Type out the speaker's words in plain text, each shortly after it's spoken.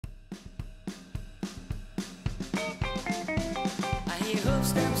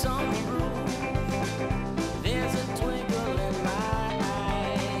footsteps on the roof. There's a twinkle in my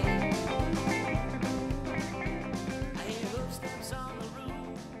eye. I hear footsteps on the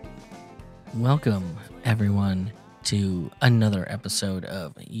roof. Welcome, everyone, to another episode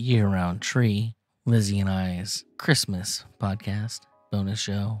of Year-Round Tree, Lizzie and I's Christmas podcast, bonus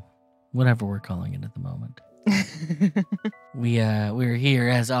show, whatever we're calling it at the moment. We're here,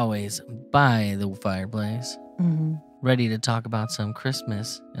 as always, by the fireplace, ready to talk about some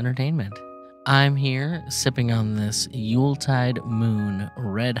Christmas entertainment. I'm here sipping on this Yuletide Moon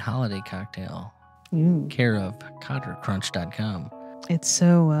Red Holiday Cocktail, care of CotterCrunch.com. It's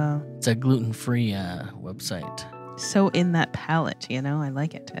It's a gluten-free website. so in that palette, you know? I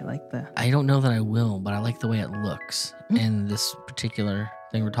like it. I like the... I don't know that I will, but I like the way it looks. And this particular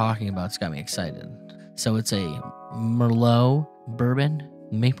thing we're talking about's got me excited. So it's a Merlot bourbon,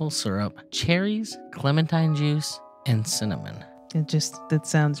 maple syrup, cherries, clementine juice, and cinnamon. It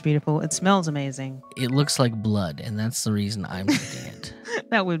sounds beautiful. It smells amazing. It looks like blood, and that's the reason I'm drinking it.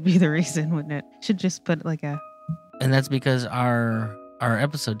 That would be the reason, wouldn't it? Should just put like a... And that's because our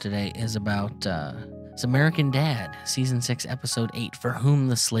episode today is about it's American Dad, Season 6, Episode 8, For Whom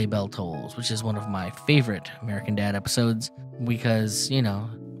the Sleighbell Tolls, which is one of my favorite American Dad episodes because, you know...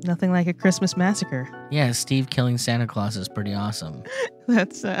 Nothing like a Christmas massacre. Yeah, Steve killing Santa Claus is pretty awesome.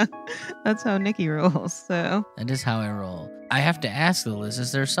 That's how Nikki rolls, so... That is how I roll. I have to ask, though, Liz,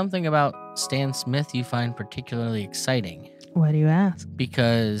 is there something about Stan Smith you find particularly exciting? Why do you ask?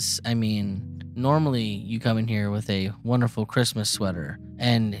 Because, I mean, normally you come in here with a wonderful Christmas sweater,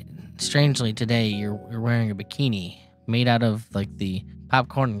 and strangely today you're wearing a bikini made out of, like, the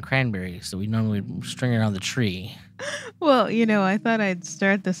popcorn and cranberries that we normally string around the tree. Well, you know, I thought I'd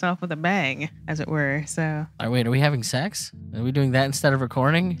start this off with a bang, as it were, so... Wait, are we having sex? Are we doing that instead of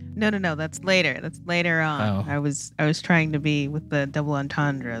recording? No, that's later. That's later on. Oh. I was trying to be with the double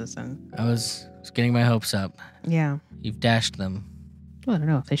entendres, and... I was getting my hopes up. Yeah. You've dashed them. Well, I don't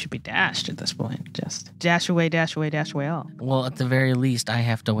know if they should be dashed at this point. Just dash away all. Well, at the very least, I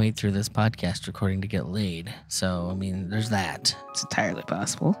have to wait through this podcast recording to get laid. So, I mean, there's that. It's entirely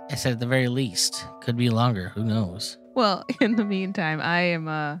possible. I said at the very least. Could be longer. Who knows? Well, in the meantime,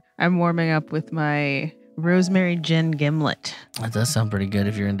 I'm warming up with my rosemary gin gimlet. That does sound pretty good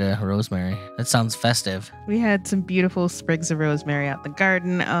if you're into rosemary. That sounds festive. We had some beautiful sprigs of rosemary out in the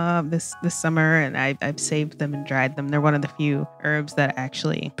garden this summer, and I've saved them and dried them. They're one of the few herbs that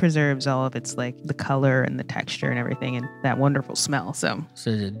actually preserves all of its, like, the color and the texture and everything and that wonderful smell. So Is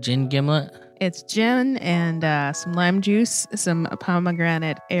it a gin gimlet? it's gin and some lime juice, some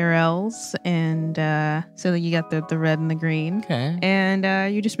pomegranate arels, and so that you got the red and the green. Okay.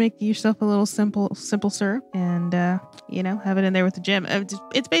 And you just make yourself a little simple syrup, and have it in there with the gin.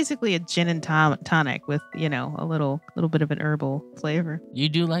 It's basically a gin and tonic with a little bit of an herbal flavor. You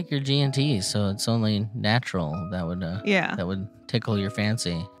do like your G&Ts, so it's only natural that would tickle your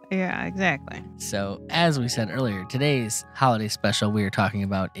fancy. Yeah, exactly. So, as we said earlier, today's holiday special we are talking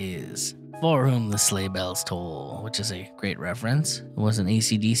about is For Whom the Sleigh Bells Toll, which is a great reference. It was an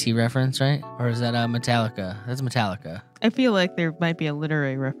AC/DC reference, right? Or is that Metallica? That's Metallica. I feel like there might be a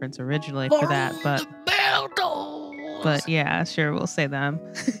literary reference originally for that, but the bell tolls. But yeah, sure, we'll say them.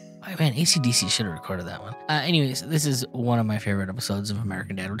 Oh, man, AC/DC should have recorded that one. Anyways, this is one of my favorite episodes of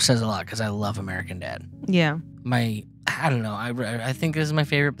American Dad, which says a lot because I love American Dad. Yeah. I don't know. I think this is my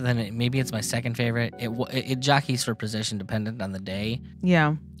favorite, but then maybe it's my second favorite. It jockeys for position dependent on the day.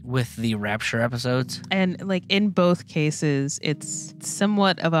 Yeah. With the Rapture episodes. And like in both cases, it's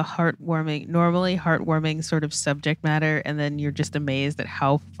somewhat of a normally heartwarming sort of subject matter, and then you're just amazed at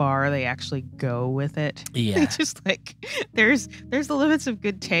how far they actually go with it. Yeah. It's just like there's the limits of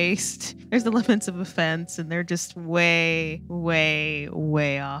good taste, there's the limits of offense, and they're just way, way,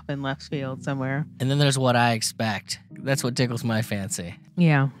 way off in left field somewhere. And then there's what I expect. That's what tickles my fancy.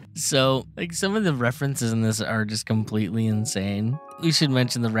 Yeah. So, like, some of the references in this are just completely insane. We should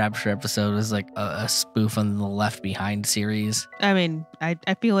mention the Rapture episode was like a spoof on the Left Behind series. I mean, I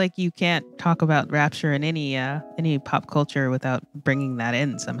feel like you can't talk about Rapture in any pop culture without bringing that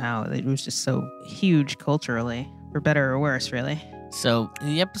in somehow. It was just so huge culturally, for better or worse, really. So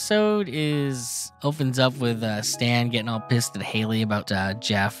the episode opens up with Stan getting all pissed at Haley about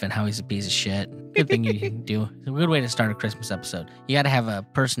Jeff and how he's a piece of shit. Good thing you can do. It's a good way to start a Christmas episode. You got to have a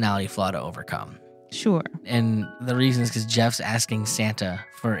personality flaw to overcome. Sure. And the reason is because Jeff's asking Santa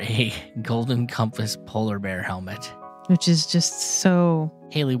for a Golden Compass polar bear helmet. Which is just so...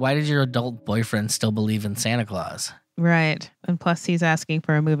 Haley, why did your adult boyfriend still believe in Santa Claus? Right. And plus he's asking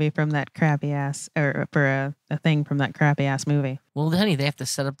for a movie from that crappy ass, or for a thing from that crappy ass movie. Well, honey, they have to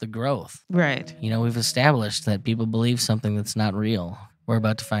set up the growth. Right. You know, we've established that people believe something that's not real. We're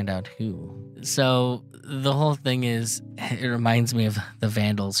about to find out who. So the whole thing is, it reminds me of the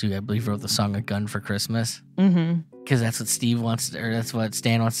Vandals, who I believe wrote the song "A Gun for Christmas." Mm-hmm. Because that's what Steve wants, or that's what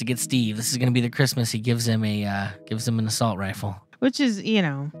Stan wants to get Steve. This is going to be the Christmas. He gives him an assault rifle. Which is,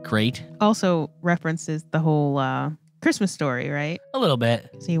 Great. also references the whole Christmas Story, right? A little bit.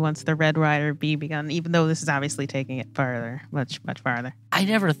 So he wants the Red Ryder BB gun, even though this is obviously taking it farther, much farther. I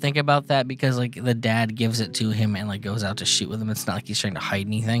never think about that because like the dad gives it to him and like goes out to shoot with him. It's not like he's trying to hide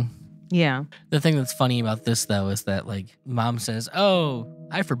anything. Yeah. The thing that's funny about this though is that like mom says, "Oh,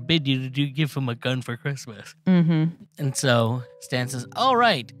 I forbid you to give him a gun for Christmas." Mm-hmm. And so Stan says, "All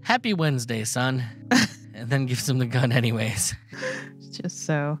right, happy Wednesday, son," and then gives him the gun anyways. Just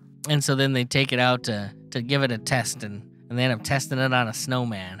so. And so then they take it out to give it a test, and they end up testing it on a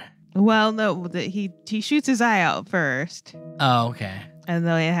snowman. Well, no, he shoots his eye out first. Oh, okay. And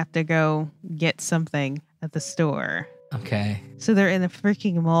then they have to go get something at the store. Okay. So they're in a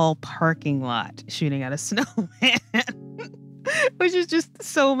freaking mall parking lot shooting at a snowman. Which is just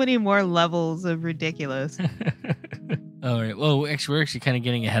so many more levels of ridiculous. All right. Well, actually, we're kind of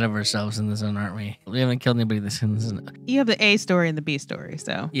getting ahead of ourselves in this one, aren't we? We haven't killed anybody this one. You have the A story and the B story,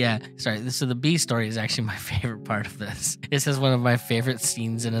 so. Yeah. Sorry. So the B story is actually my favorite part of this. This is one of my favorite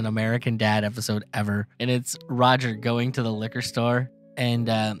scenes in an American Dad episode ever. And it's Roger going to the liquor store and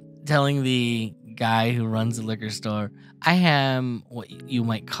telling the guy who runs the liquor store, "I am what you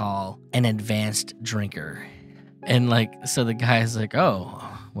might call an advanced drinker." And like, so the guy's like, "Oh,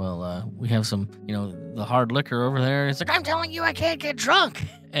 well, we have some, the hard liquor over there." It's like, "I'm telling you, I can't get drunk."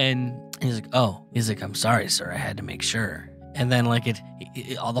 And he's like, "Oh," he's like, "I'm sorry, sir. I had to make sure." And then like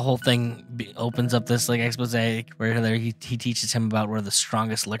all the whole thing opens up this like expose where he teaches him about where the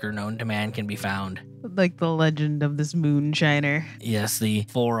strongest liquor known to man can be found. Like the legend of this moonshiner. Yes, the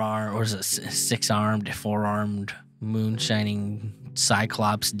six-armed, four-armed moonshining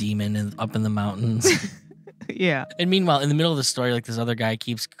cyclops demon up in the mountains. Yeah. And meanwhile, in the middle of the story, like this other guy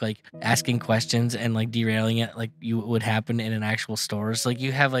keeps like asking questions and like derailing it like you would happen in an actual store. So like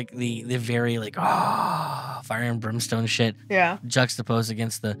you have like the very like fire and brimstone shit juxtaposed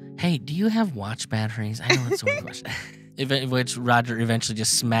against the, "Hey, do you have watch batteries?" I know that's one question. Which Roger eventually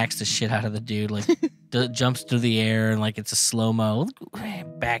just smacks the shit out of the dude, like jumps through the air and like it's a slow-mo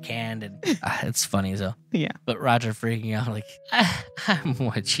backhand, and it's funny as hell. Yeah. But Roger freaking out like, "I'm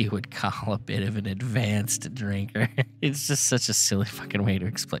what you would call a bit of an advanced drinker." It's just such a silly fucking way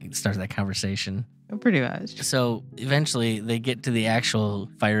to start that conversation. Pretty much. So eventually they get to the actual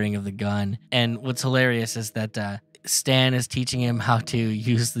firing of the gun, and what's hilarious is that Stan is teaching him how to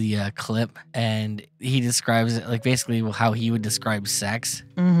use the clip, and he describes it like basically how he would describe sex.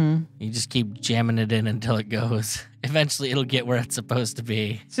 Mm-hmm. You just keep jamming it in until it goes. Eventually it'll get where it's supposed to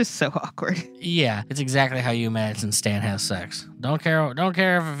be. It's just so awkward. Yeah, it's exactly how you imagine Stan has sex. Don't care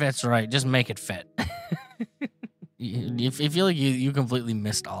if it fits right, just make it fit. You feel like you completely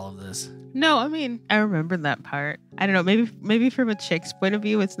missed all of this. No, I mean, I remember that part. I don't know, maybe from a chick's point of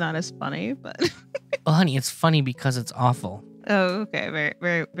view, it's not as funny, but... Well, honey, it's funny because it's awful. Oh, okay. Very,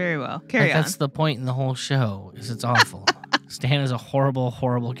 very, very well. Carry on. That's the point in the whole show, is it's awful. Stan is a horrible,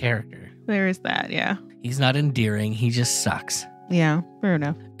 horrible character. There is that, yeah. He's not endearing, he just sucks. Yeah, fair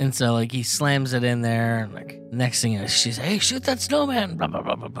enough. And so, like, he slams it in there, and, like, next thing is she's, "Hey, shoot that snowman," blah, blah,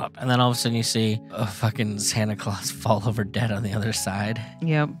 blah, blah, blah. And then all of a sudden you see a fucking Santa Claus fall over dead on the other side.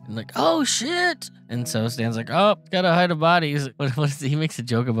 Yep. And like, "Oh, shit." And so Stan's like, "Oh, gotta hide a body." What is it? He makes a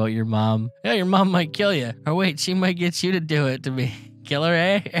joke about your mom. "Yeah, your mom might kill you. Or wait, she might get you to do it to me. Killer,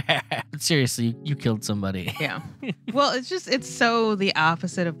 eh?" But seriously, you killed somebody. Yeah. Well, it's so the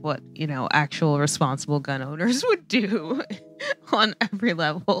opposite of what, actual responsible gun owners would do on every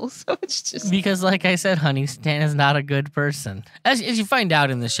level. So it's just... Because like I said, honey, Stan is not a good person. As you find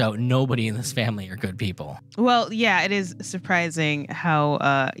out in the show, nobody in this family are good people. Well, yeah, it is surprising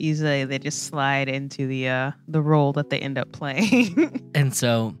how easily they just slide into the role that they end up playing. And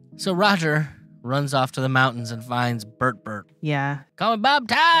so Roger runs off to the mountains and finds Bert. Yeah. "Call me Bob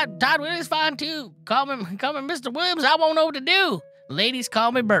Todd. Todd Williams fine too. Call me Mr. Williams. I won't know what to do. Ladies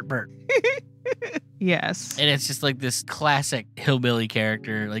call me Bert." Yes. And it's just like this classic hillbilly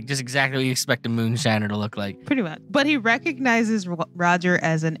character, like just exactly what you expect a moonshiner to look like. Pretty much. But he recognizes Roger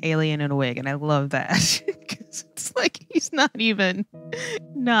as an alien in a wig, and I love that. Because it's like he's not even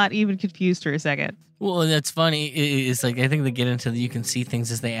confused for a second. Well, that's funny. It's like I think they get into you can see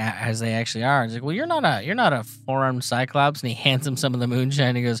things as they actually are. It's like, "Well, you're not a four-armed cyclops," and he hands him some of the moonshine.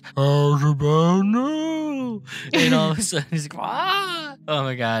 And he goes, "How's about no?" And all of a sudden he's like, "Ah!" Oh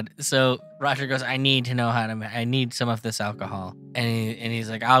my god! So Roger goes, "I need to know I need some of this alcohol," and he's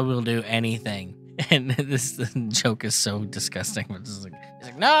like, "I will do anything." And this joke is so disgusting. But he's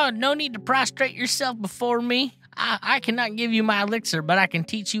like, no need to prostrate yourself before me. I cannot give you my elixir, but I can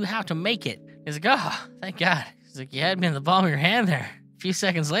teach you how to make it. He's like, oh, thank God. He's like, you had me in the palm of your hand there. A few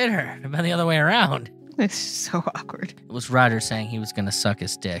seconds later, it'd been the other way around. It's so awkward. It was Roger saying he was going to suck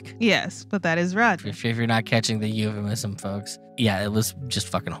his dick. Yes, but that is Roger. If you're not catching the euphemism, folks. Yeah, it was just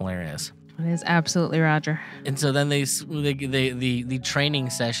fucking hilarious. It is absolutely Roger. And so then the training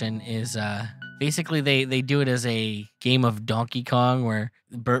session is basically they do it as a game of Donkey Kong where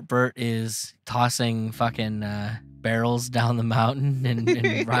Bert is tossing fucking barrels down the mountain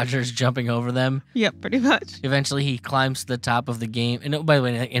and Roger's jumping over them. Yep, pretty much. Eventually he climbs to the top of the game. And by the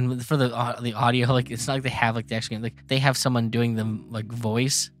way, and for the audio, like it's not like they have like the actual game. Like they have someone doing the like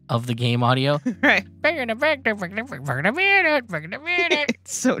voice of the game audio. Right.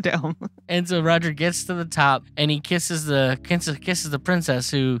 It's so dumb. And so Roger gets to the top and he kisses the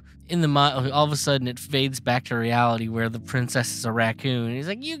princess, who in the all of a sudden it fades back to reality where the princess is a raccoon. And he's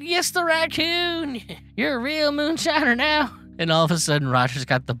like, "You kissed the raccoon. You're a real moonshiner now." And all of a sudden Roger's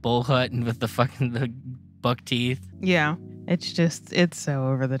got the bull hut and with the buck teeth. Yeah. It's so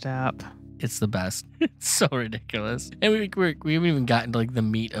over the top. It's the best. It's so ridiculous. And we haven't even gotten to like the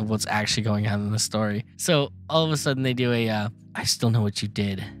meat of what's actually going on in the story. So all of a sudden they do I still know what you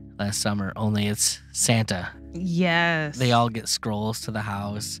did last summer, only it's Santa. Yes. They all get scrolls to the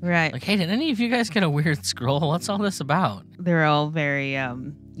house. Right. Like, hey, did any of you guys get a weird scroll? What's all this about? They're all very,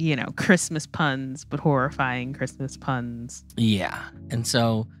 Christmas puns, but horrifying Christmas puns. Yeah. And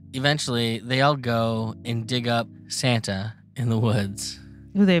so eventually they all go and dig up Santa in the woods.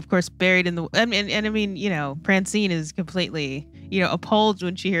 Who they, of course, buried in the... Francine is completely, appalled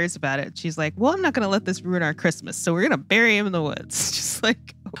when she hears about it. She's like, well, I'm not going to let this ruin our Christmas, so we're going to bury him in the woods. Just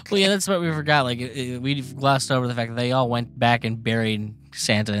like... Okay. Well, yeah, that's what we forgot. Like, we glossed over the fact that they all went back and buried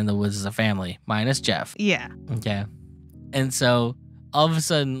Santa in the woods as a family, minus Jeff. Yeah. Okay. And so all of a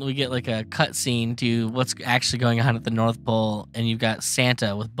sudden we get like a cut scene to what's actually going on at the North Pole, and you've got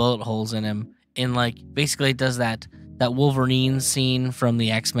Santa with bullet holes in him. And like basically it does that Wolverine scene from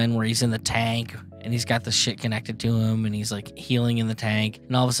the X-Men where he's in the tank and he's got the shit connected to him and he's like healing in the tank.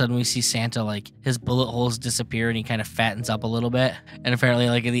 And all of a sudden we see Santa, like his bullet holes disappear and he kind of fattens up a little bit. And apparently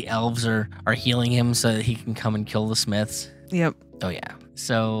like the elves are healing him so that he can come and kill the Smiths. Yep. Oh yeah.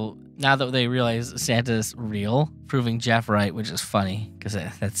 So now that they realize Santa's real, proving Jeff right, which is funny because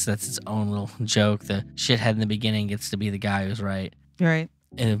that's its own little joke. The shithead in the beginning gets to be the guy who's right. Right.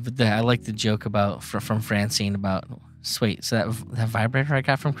 But I like the joke about from Francine about, sweet, so that vibrator I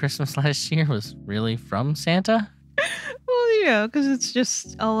got from Christmas last year was really from Santa? Well, because it's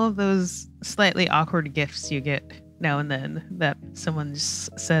just all of those slightly awkward gifts you get now and then that someone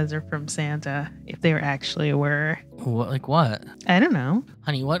just says are from Santa if they were actually were. What? Like what? I don't know.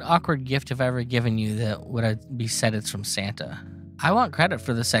 Honey, what awkward gift have I ever given you that would I be said it's from Santa? I want credit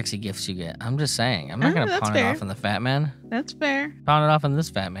for the sexy gifts you get. I'm just saying. I'm not going to pawn it off on the fat man. That's fair. Pawn it off on this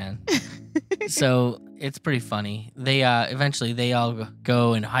fat man. So it's pretty funny. They eventually they all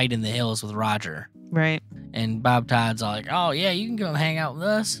go and hide in the hills with Roger. Right. And Bob Todd's all like, oh yeah, you can go hang out with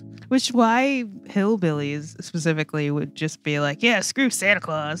us. Which why hillbillies specifically would just be like, yeah, screw Santa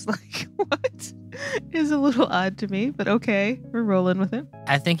Claus. Like, what? Is a little odd to me, but okay, we're rolling with it.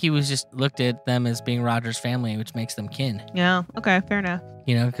 I think he was just looked at them as being Roger's family, which makes them kin. Yeah, okay, fair enough.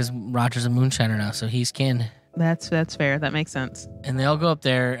 Because Roger's a moonshiner now, so he's kin. That's fair. That makes sense. And they all go up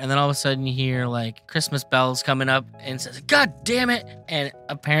there, and then all of a sudden you hear like Christmas bells coming up, and says, "God damn it!" And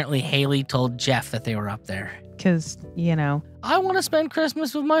apparently Haley told Jeff that they were up there. Because I want to spend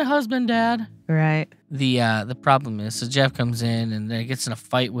Christmas with my husband, Dad. Right. The problem is, so Jeff comes in and then gets in a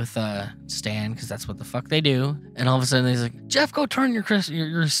fight with Stan because that's what the fuck they do. And all of a sudden he's like, "Jeff, go turn your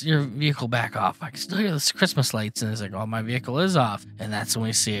vehicle back off. I can still hear the Christmas lights." And he's like, "Oh, my vehicle is off." And that's when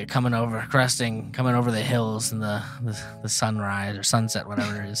we see it coming over the hills and the sunrise or sunset,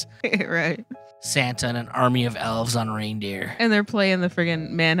 whatever it is. Right. Santa and an army of elves on reindeer. And they're playing the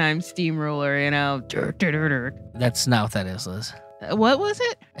friggin' Mannheim Steamroller, That's not what that is, Liz. What was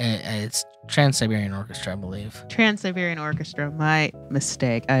it? It's Trans-Siberian Orchestra, I believe. Trans-Siberian Orchestra. My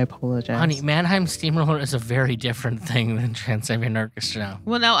mistake. I apologize. Honey, Mannheim Steamroller is a very different thing than Trans-Siberian Orchestra.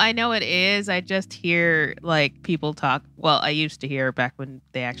 Well, no, I know it is. I just hear like people talk. Well, I used to hear back when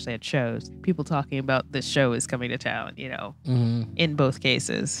they actually had shows. People talking about this show is coming to town. In both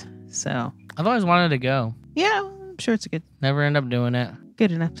cases. So I've always wanted to go. Yeah, I'm sure it's a good. Never end up doing it.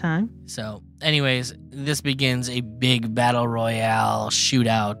 Good enough time. So, anyways, this begins a big battle royale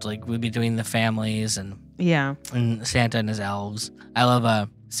shootout, like between the families and Santa and his elves. I love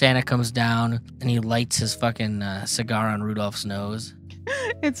Santa comes down and he lights his fucking cigar on Rudolph's nose.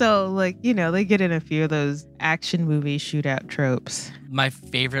 It's all like, they get in a few of those action movie shootout tropes. My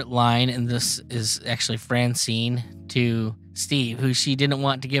favorite line in this is actually Francine to Steve, who she didn't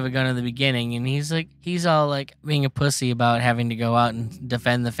want to give a gun in the beginning, and he's all like being a pussy about having to go out and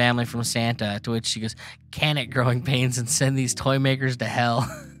defend the family from Santa, to which she goes, "Can it, growing pains, and send these toy makers to hell."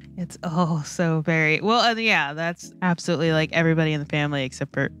 It's all so very well. Yeah, that's absolutely like everybody in the family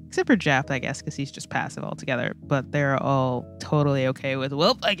except for Jeff, I guess, because he's just passive altogether. But they're all totally okay with,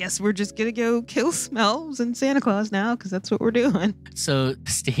 well, I guess we're just gonna go kill Smells and Santa Claus now because that's what we're doing. So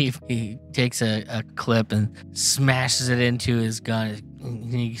Steve, he takes a clip and smashes it into his gun.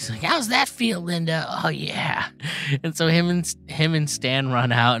 And he's like, "How's that feel, Linda?" "Oh yeah." And so him and Stan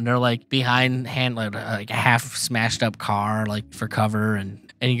run out, and they're like behind like a half smashed up car, like for cover, and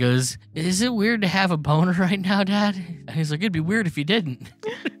he goes, "Is it weird to have a boner right now, Dad?" And he's like, "It'd be weird if you didn't."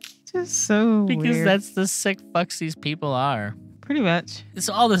 Just so because weird. That's the sick fucks these people are. Pretty much.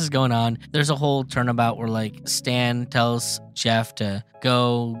 So all this is going on. There's a whole turnabout where like Stan tells Jeff to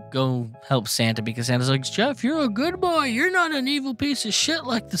go help Santa because Santa's like, "Jeff, you're a good boy. You're not an evil piece of shit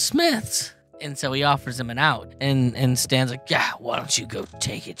like the Smiths." And so he offers him an out. And Stan's like, "Yeah, why don't you go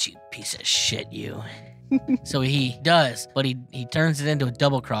take it, you piece of shit, you." So he does, but he turns it into a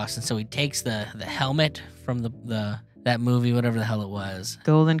double cross, and so he takes the helmet from that movie, whatever the hell it was.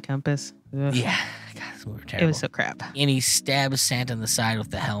 Golden Compass. Ugh. Yeah, God, this movie was terrible. It was so crap. And he stabs Santa in the side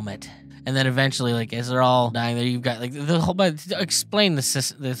with the helmet. And then eventually, like, as they're all dying there, you've got, like, the whole... But explain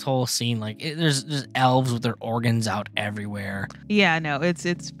this whole scene. Like, there's elves with their organs out everywhere. Yeah, no,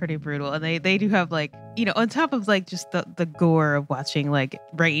 it's pretty brutal. And they do have, like, on top of, like, just the gore of watching, like,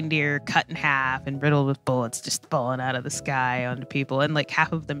 reindeer cut in half and riddled with bullets just falling out of the sky onto people. And, like,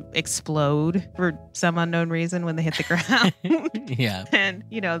 half of them explode for some unknown reason when they hit the ground. Yeah. And,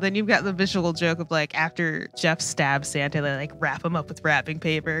 then you've got the visual joke of, like, after Jeff stabs Santa, they, like, wrap him up with wrapping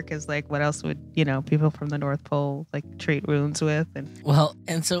paper because, like, what else would, people from the North Pole, like, treat wounds with?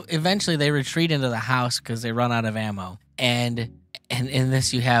 And so eventually they retreat into the house because they run out of ammo. And in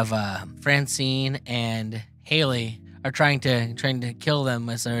this you have Francine and Haley are trying to kill them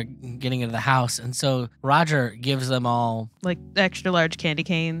as they're getting into the house. And so Roger gives them all... like, extra large candy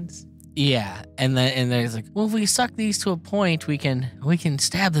canes. Yeah, and there's like, well, if we suck these to a point, we can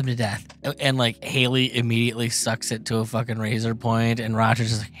stab them to death. And like Haley immediately sucks it to a fucking razor point, and Roger's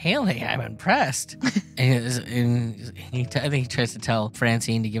just like, "Haley, I'm impressed." and I think he tries to tell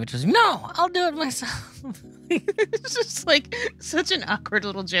Francine to give it to us. "No, I'll do it myself." It's just like such an awkward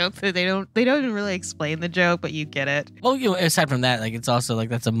little joke that they don't even really explain the joke, but you get it. Well, aside from that, like it's also like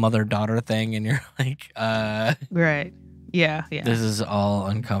that's a mother-daughter thing, and you're like, right. Yeah. This is all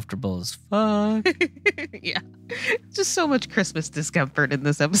uncomfortable as fuck. Yeah. Just so much Christmas discomfort in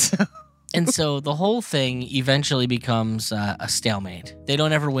this episode. And so the whole thing eventually becomes a stalemate. They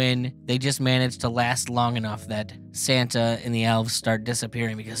don't ever win. They just manage to last long enough that Santa and the elves start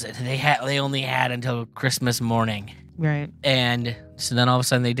disappearing because they only had until Christmas morning. Right. And so then all of a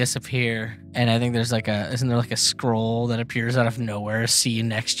sudden they disappear. And I think there's isn't there like a scroll that appears out of nowhere? "See you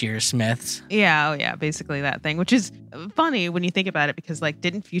next year, Smiths." Yeah. Oh yeah. Basically that thing, which is funny when you think about it, because like,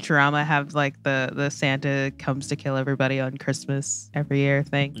 didn't Futurama have like the Santa comes to kill everybody on Christmas every year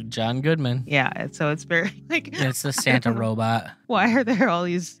thing? John Goodman. Yeah. And so it's very like, It's the Santa robot. Why are there all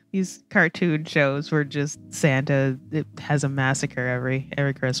these cartoon shows where just Santa has a massacre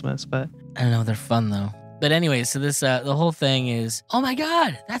every Christmas? But I don't know. They're fun though. But anyway, so this the whole thing is, oh my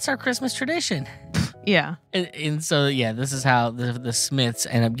God, that's our Christmas tradition. Yeah. And so, yeah, this is how the Smiths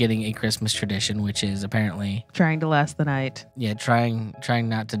end up getting a Christmas tradition, which is apparently... trying to last the night. Yeah, trying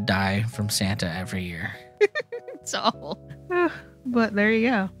not to die from Santa every year. It's all... But there you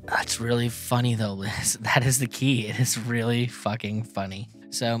go. That's really funny, though, Liz. That is the key. It is really fucking funny.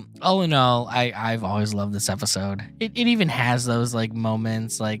 So, all in all, I've always loved this episode. It even has those, like,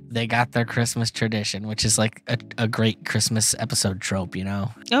 moments, like, they got their Christmas tradition, which is, like, a great Christmas episode trope, you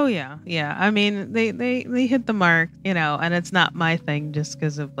know? Oh, yeah. Yeah. I mean, they hit the mark, and it's not my thing just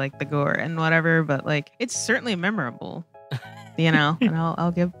because of, like, the gore and whatever, but, like, it's certainly memorable. And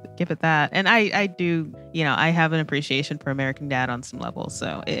I'll give it that. And I do, I have an appreciation for American Dad on some levels,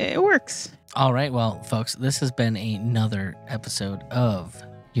 so it works. All right, well, folks, this has been another episode of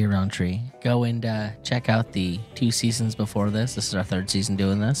Your Own Tree. Go and check out the 2 seasons before this. This is our 3rd season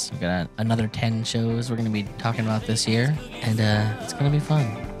doing this. We've got another 10 shows we're going to be talking about this year, and it's going to be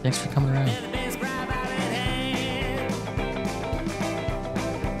fun. Thanks for coming around.